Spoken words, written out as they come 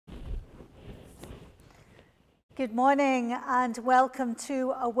Good morning and welcome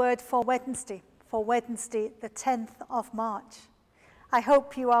to A Word for Wednesday the 10th of March. I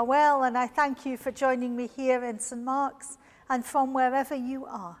hope you are well and I thank you for joining me here in St. Mark's and from wherever you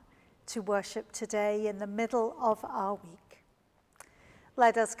are to worship today in the middle of our week.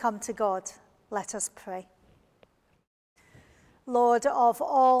 Let us come to God. Let us pray. Lord of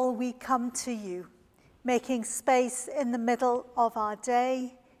all, we come to you, making space in the middle of our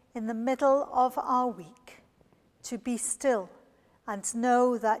day, in the middle of our week, to be still and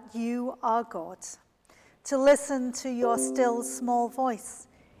know that you are God, to listen to your still small voice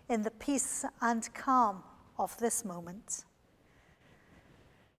in the peace and calm of this moment.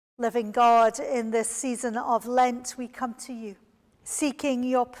 Living God, in this season of Lent, we come to you, seeking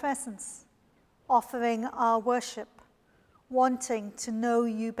your presence, offering our worship, wanting to know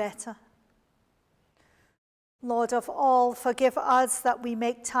you better. Lord of all, forgive us that we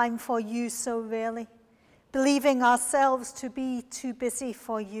make time for you so rarely, believing ourselves to be too busy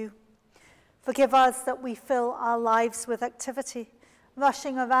for you. Forgive us that we fill our lives with activity,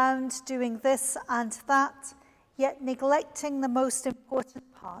 rushing around doing this and that, yet neglecting the most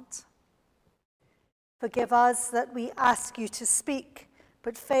important part. Forgive us that we ask you to speak,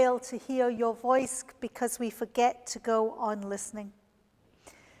 but fail to hear your voice because we forget to go on listening.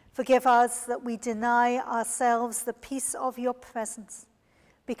 Forgive us that we deny ourselves the peace of your presence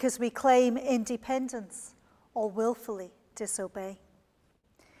because we claim independence or willfully disobey.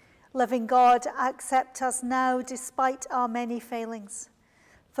 Living God, accept us now despite our many failings.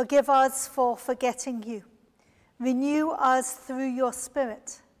 Forgive us for forgetting you. Renew us through your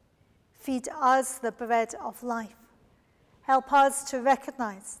Spirit. Feed us the bread of life. Help us to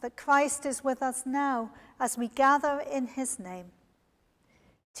recognize that Christ is with us now as we gather in his name.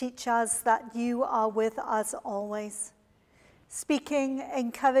 Teach us that you are with us always, speaking,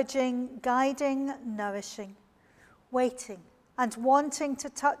 encouraging, guiding, nourishing, waiting and wanting to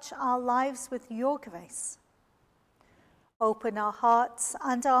touch our lives with your grace. Open our hearts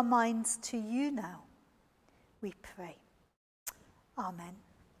and our minds to you now, we pray. Amen.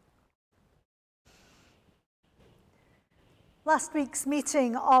 Last week's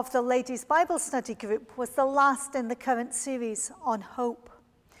meeting of the Ladies' Bible Study Group was the last in the current series on hope.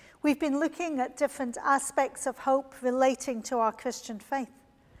 We've been looking at different aspects of hope relating to our Christian faith.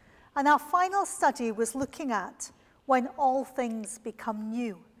 And our final study was looking at when all things become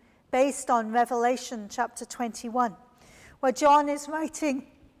new, based on Revelation chapter 21, where John is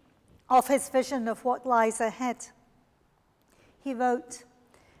writing of his vision of what lies ahead. He wrote,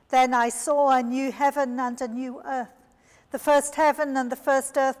 "Then I saw a new heaven and a new earth. The first heaven and the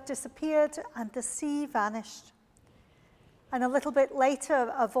first earth disappeared, and the sea vanished." And a little bit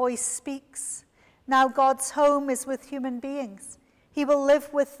later, a voice speaks, "Now God's home is with human beings. He will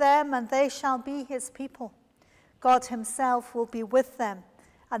live with them, and they shall be his people. God himself will be with them,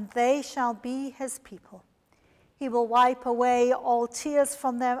 and they shall be his people. He will wipe away all tears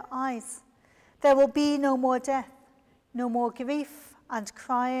from their eyes. There will be no more death, no more grief and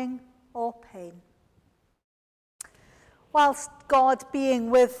crying or pain." Whilst God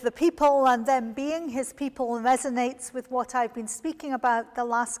being with the people and them being his people resonates with what I've been speaking about the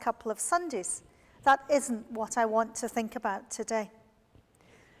last couple of Sundays, that isn't what I want to think about today.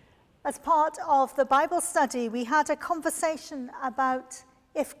 As part of the Bible study, we had a conversation about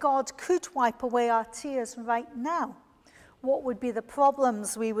if God could wipe away our tears right now, what would be the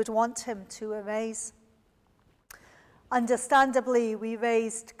problems we would want him to erase? Understandably, we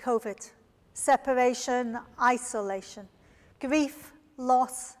raised COVID, separation, isolation, grief,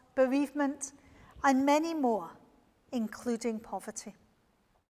 loss, bereavement, and many more, including poverty.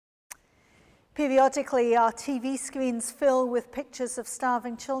 Periodically, our TV screens fill with pictures of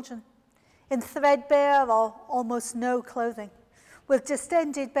starving children, in threadbare or almost no clothing, with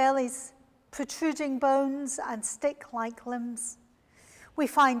distended bellies, protruding bones, and stick-like limbs. We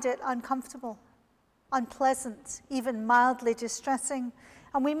find it uncomfortable, unpleasant, even mildly distressing,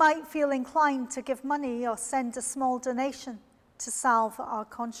 and we might feel inclined to give money or send a small donation to salve our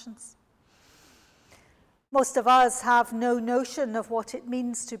conscience. Most of us have no notion of what it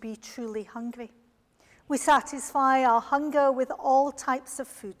means to be truly hungry. We satisfy our hunger with all types of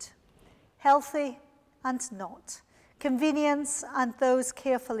food, healthy and not, convenience and those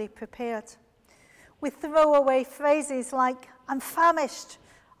carefully prepared. We throw away phrases like, "I'm famished,"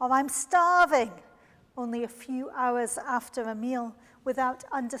 or "I'm starving," only a few hours after a meal, without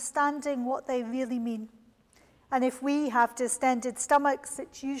understanding what they really mean. And if we have distended stomachs,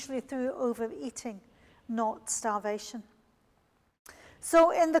 it's usually through overeating, not starvation.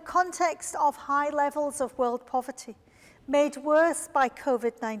 So in the context of high levels of world poverty, made worse by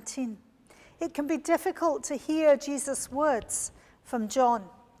COVID-19, it can be difficult to hear Jesus' words from John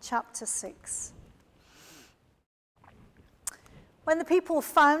chapter 6. When the people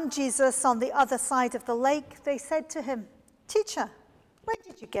found Jesus on the other side of the lake, they said to him, "Teacher, when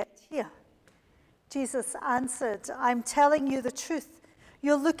did you get here?" Jesus answered, "I'm telling you the truth.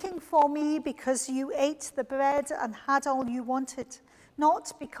 You're looking for me because you ate the bread and had all you wanted,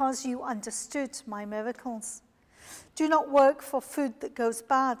 not because you understood my miracles. Do not work for food that goes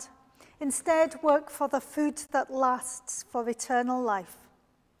bad. Instead, work for the food that lasts for eternal life.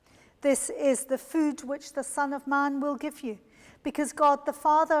 This is the food which the Son of Man will give you, because God the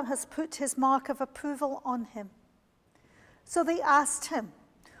Father has put his mark of approval on him." So they asked him,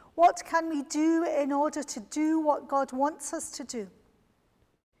 "What can we do in order to do what God wants us to do?"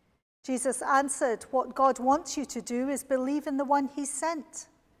 Jesus answered, "What God wants you to do is believe in the one he sent."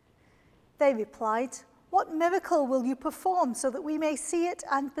 They replied, "What miracle will you perform so that we may see it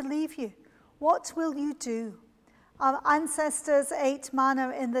and believe you? What will you do? Our ancestors ate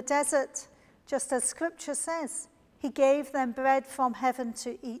manna in the desert, just as Scripture says. He gave them bread from heaven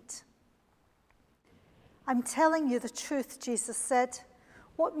to eat." "I'm telling you the truth," Jesus said.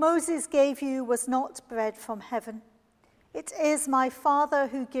 "What Moses gave you was not bread from heaven. It is my Father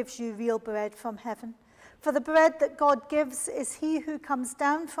who gives you real bread from heaven. For the bread that God gives is he who comes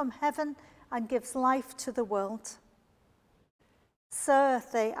down from heaven and gives life to the world." "Sir,"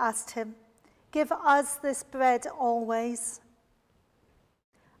 they asked him, "give us this bread always."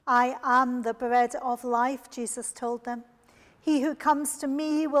 "I am the bread of life," Jesus told them. "He who comes to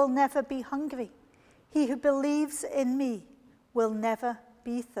me will never be hungry. He who believes in me will never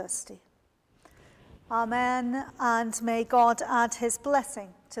be thirsty." Amen, and may God add his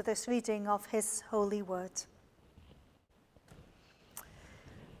blessing to this reading of his holy word.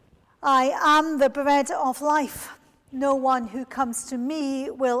 "I am the bread of life. No one who comes to me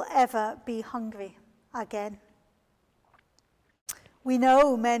will ever be hungry again." We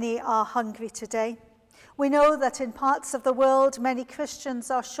know many are hungry today. We know that in parts of the world, many Christians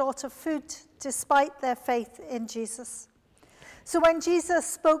are short of food despite their faith in Jesus. So when Jesus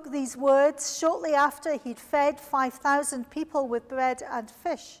spoke these words shortly after he'd fed 5,000 people with bread and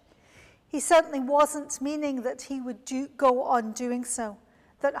fish, he certainly wasn't meaning that he would go on doing so,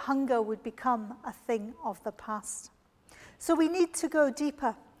 that hunger would become a thing of the past. So we need to go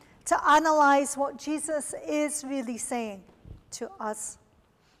deeper to analyze what Jesus is really saying to us.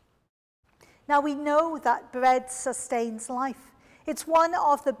 Now we know that bread sustains life. It's one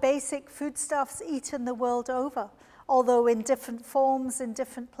of the basic foodstuffs eaten the world over, although in different forms in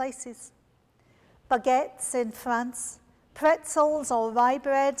different places. Baguettes in France, pretzels or rye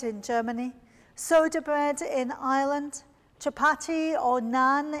bread in Germany, soda bread in Ireland, chapati or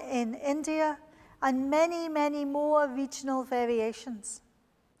naan in India, and many, many more regional variations.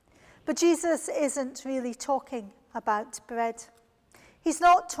 But Jesus isn't really talking about bread. He's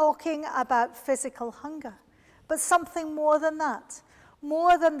not talking about physical hunger, but something more than that,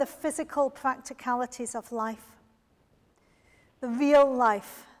 more than the physical practicalities of life. The real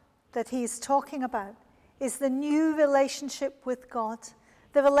life that he's talking about is the new relationship with God,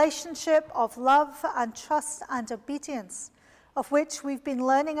 the relationship of love and trust and obedience, of which we've been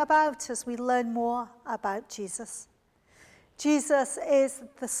learning about as we learn more about Jesus. Jesus is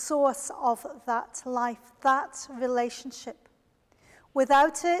the source of that life, that relationship.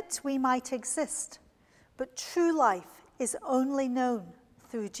 Without it, we might exist, but true life is only known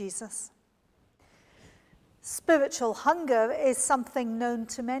through Jesus. Spiritual hunger is something known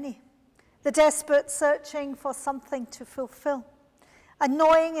to many, the desperate searching for something to fulfill, a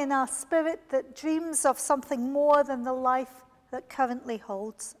gnawing in our spirit that dreams of something more than the life that currently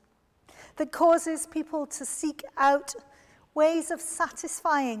holds, that causes people to seek out ways of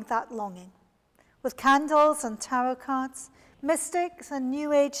satisfying that longing, with candles and tarot cards, mystics and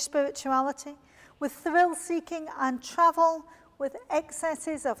New Age spirituality, with thrill-seeking and travel, with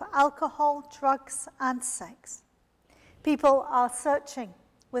excesses of alcohol, drugs, and sex. People are searching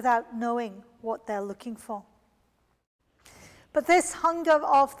without knowing what they're looking for. But this hunger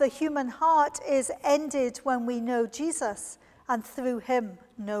of the human heart is ended when we know Jesus and through him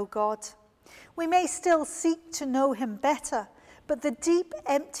know God. We may still seek to know him better, but the deep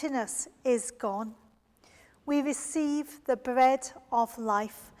emptiness is gone. We receive the bread of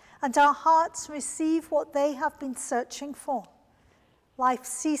life, and our hearts receive what they have been searching for. Life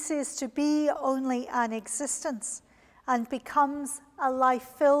ceases to be only an existence and becomes a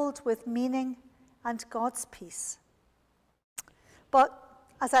life filled with meaning and God's peace. But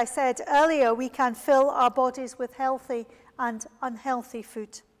as I said earlier, we can fill our bodies with healthy and unhealthy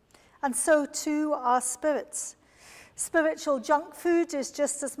food, and so too our spirits. Spiritual junk food is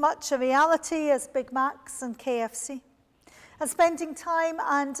just as much a reality as Big Macs and KFC. And spending time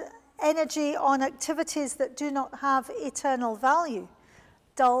and energy on activities that do not have eternal value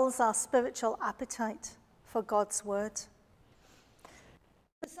dulls our spiritual appetite for God's word.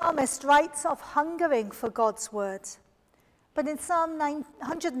 The psalmist writes of hungering for God's word, but in Psalm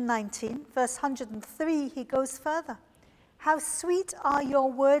 119, verse 103, he goes further. How sweet are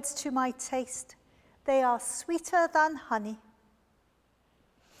your words to my taste. They are sweeter than honey.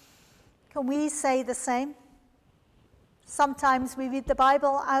 Can we say the same? Sometimes we read the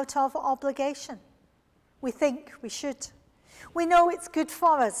Bible out of obligation. We think we should. We know it's good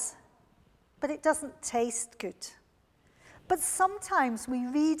for us, but it doesn't taste good. But sometimes we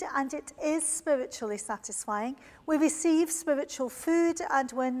read and it is spiritually satisfying. We receive spiritual food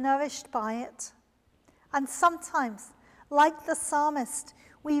and we're nourished by it. And sometimes, like the psalmist,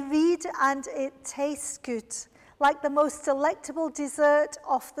 we read and it tastes good, like the most delectable dessert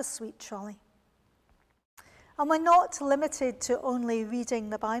off the sweet trolley. And we're not limited to only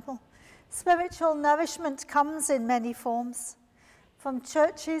reading the Bible. Spiritual nourishment comes in many forms, from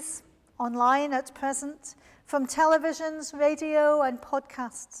churches, online at present, from televisions, radio, and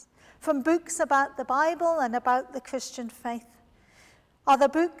podcasts, from books about the Bible and about the Christian faith. Other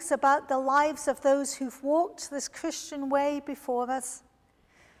books about the lives of those who've walked this Christian way before us,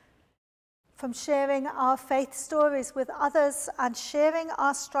 from sharing our faith stories with others and sharing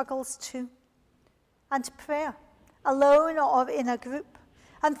our struggles too. And prayer, alone or in a group,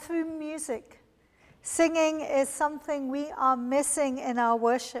 and through music. Singing is something we are missing in our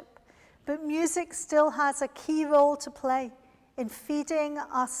worship, but music still has a key role to play in feeding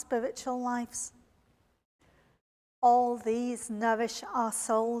our spiritual lives. All these nourish our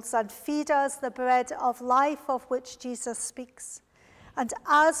souls and feed us the bread of life of which Jesus speaks. And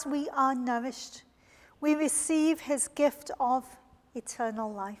as we are nourished, we receive his gift of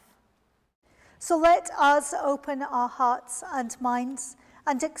eternal life. So let us open our hearts and minds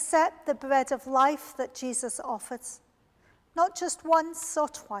and accept the bread of life that Jesus offers, not just once or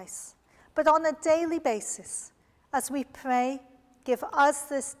twice, but on a daily basis. As we pray, give us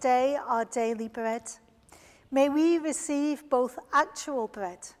this day our daily bread. May we receive both actual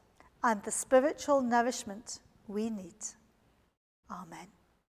bread and the spiritual nourishment we need. Amen.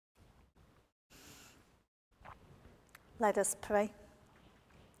 Let us pray.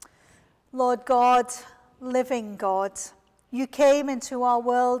 Lord God, living God, you came into our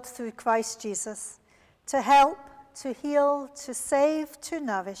world through Christ Jesus to help, to heal, to save, to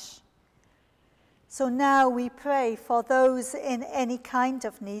nourish. So now we pray for those in any kind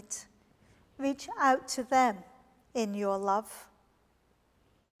of need. Reach out to them in your love.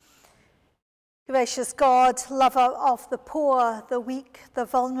 Gracious God, lover of the poor, the weak, the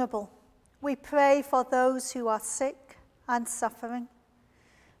vulnerable, we pray for those who are sick and suffering,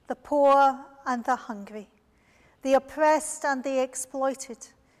 the poor and the hungry, the oppressed and the exploited,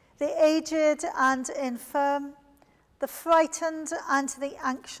 the aged and infirm, the frightened and the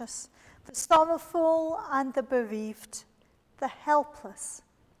anxious, the sorrowful and the bereaved, the helpless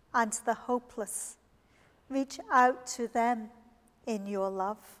and the hopeless. Reach out to them in your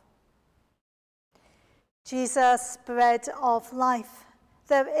love. Jesus, bread of life,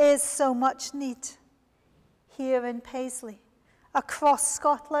 there is so much need here in Paisley, across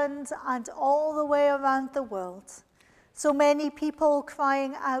Scotland and all the way around the world. So many people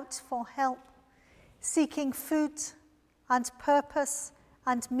crying out for help, seeking food and purpose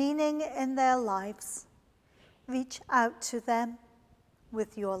and meaning in their lives. Reach out to them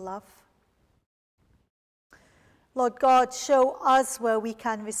with your love. Lord God, show us where we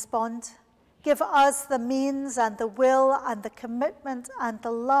can respond. Give us the means and the will and the commitment and the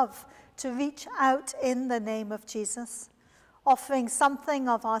love to reach out in the name of Jesus, offering something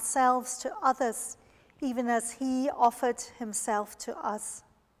of ourselves to others, even as he offered himself to us.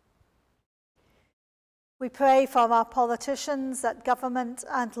 We pray for our politicians at government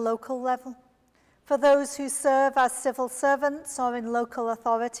and local level, for those who serve as civil servants or in local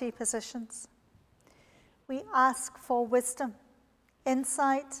authority positions. We ask for wisdom,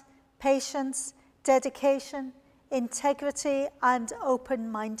 insight, patience, dedication, integrity, and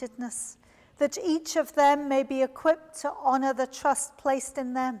open-mindedness, that each of them may be equipped to honor the trust placed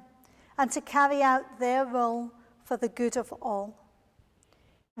in them and to carry out their role for the good of all.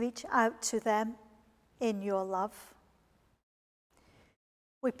 Reach out to them in your love.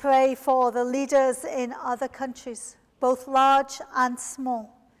 We pray for the leaders in other countries, both large and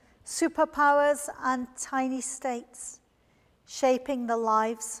small, superpowers and tiny states, shaping the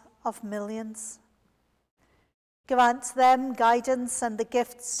lives of millions. Grant them guidance and the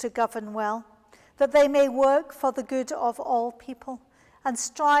gifts to govern well, that they may work for the good of all people and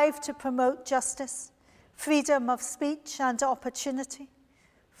strive to promote justice, freedom of speech and opportunity,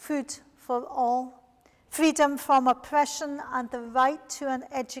 food for all, freedom from oppression and the right to an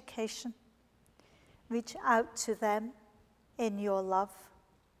education. Reach out to them in your love.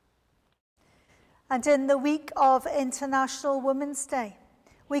 And in the week of International Women's Day,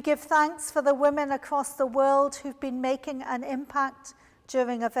 we give thanks for the women across the world who've been making an impact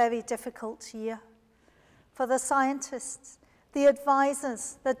during a very difficult year. For the scientists, the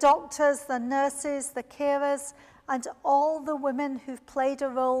advisors, the doctors, the nurses, the carers, and all the women who've played a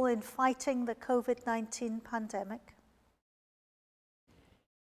role in fighting the COVID-19 pandemic.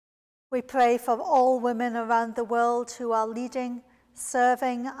 We pray for all women around the world who are leading,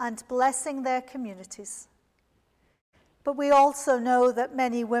 serving, and blessing their communities. But we also know that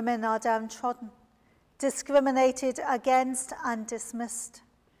many women are downtrodden, discriminated against, and dismissed.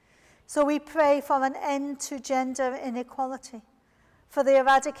 So we pray for an end to gender inequality, for the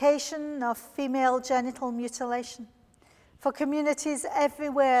eradication of female genital mutilation, for communities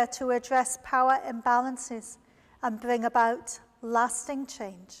everywhere to address power imbalances and bring about lasting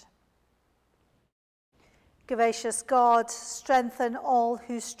change. Gracious God, strengthen all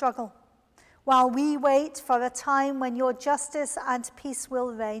who struggle, while we wait for a time when your justice and peace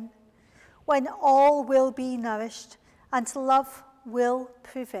will reign, when all will be nourished and love will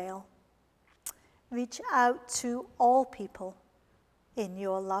prevail. Reach out to all people in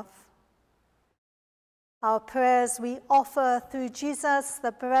your love. Our prayers we offer through Jesus,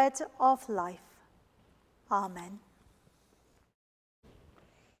 the bread of life. Amen.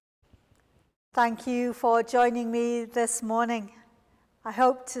 Thank you for joining me this morning. I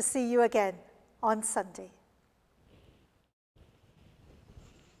hope to see you again on Sunday.